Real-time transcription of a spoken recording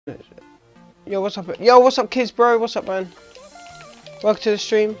Yo, what's up? Yo, what's up, kids, bro? What's up, man? Welcome to the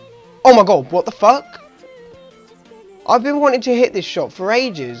stream. Oh my god, what the fuck? I've been wanting to hit this shot for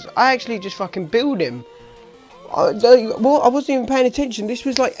ages. I actually just fucking build him. Well, I wasn't even paying attention. This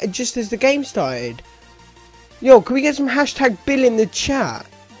was like just as the game started. Yo, can we get some hashtag Bill in the chat?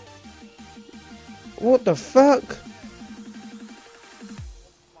 What the fuck?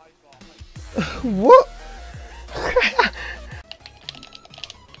 What?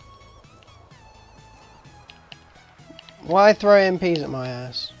 Why throw MPs at my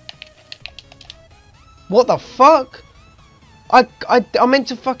ass? What the fuck? I meant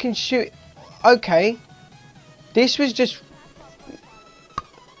to fucking shoot. Okay. This was just.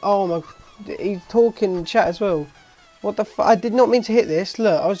 Oh my. He's talking in chat as well. What the fuck? I did not mean to hit this.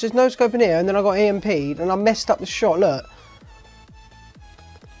 Look, I was just no scoping here and then I got EMP'd and I messed up the shot. Look.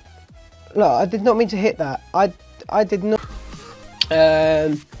 Look, I did not mean to hit that. I did not.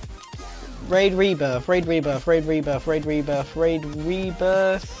 Raid rebirth, raid rebirth, raid rebirth, raid rebirth, raid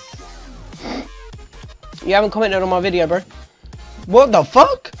rebirth. You haven't commented on my video, bro. What the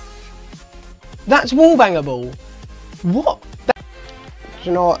fuck? That's wallbangable. What? Do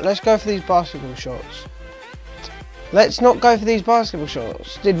you know what? Let's go for these basketball shots. Let's not go for these basketball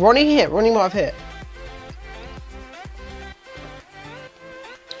shots. Did Ronnie hit? Ronnie might have hit.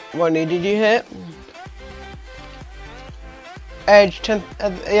 Ronnie, did you hit? Edge 10.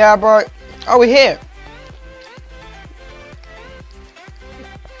 Yeah, bro. Oh, we here.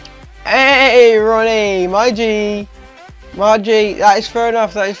 Hey, Ronnie, my G. That is fair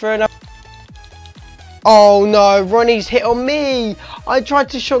enough. That is fair enough. Oh no, Ronnie's hit on me. I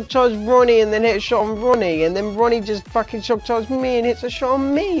tried to shock charge Ronnie and then hit a shot on Ronnie, and then Ronnie just fucking shock charged me and hits a shot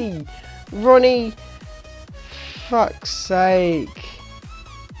on me. Ronnie, fuck's sake.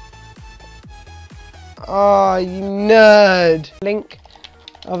 Oh, you nerd. Link.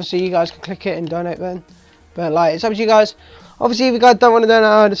 Obviously, you guys can click it and donate then. But, like, it's up to you guys. Obviously, if you guys don't want to donate,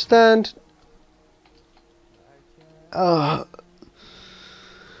 I understand.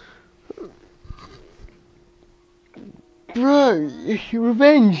 Bro,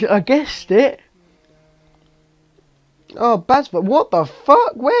 revenge, I guessed it. Oh, Bazba, what the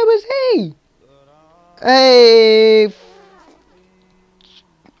fuck? Where was he? Hey.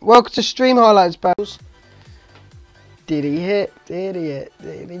 Welcome to Stream Highlights, Baz. Did he hit? Did he hit?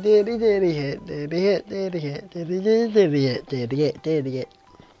 Did he hit? Did he hit? Did he hit? Did he hit? Did he hit? Did he hit? Did he hit? Did he hit?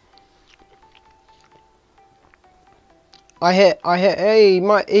 I hit. Hey,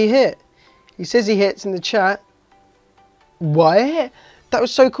 he hit. He says he hits in the chat. What? That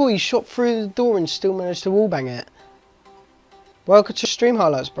was so cool. He shot through the door and still managed to wallbang it. Welcome to Stream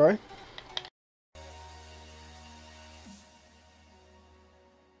Highlights, bro.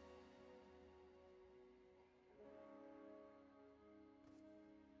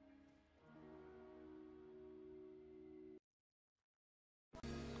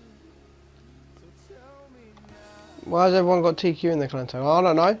 Why has everyone got TQ in their clan tag? I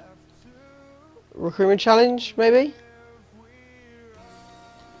don't know. Recruitment challenge, maybe?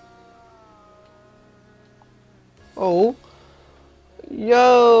 Oh.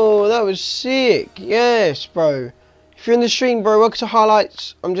 Yo, that was sick. Yes, bro. If you're in the stream, bro, welcome to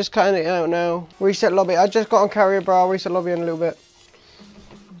highlights. I'm just cutting it out now. Reset lobby. I just got on carrier, bro. I'll reset lobby in a little bit.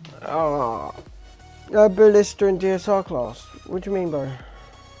 Oh. No ballista in DSR class. What do you mean, bro?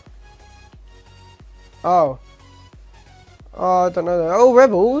 Oh. Oh, I don't know that. Oh,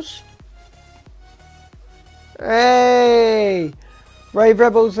 Rebels. Hey. Rave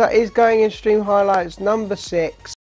Rebels, that is going in stream highlights number 6.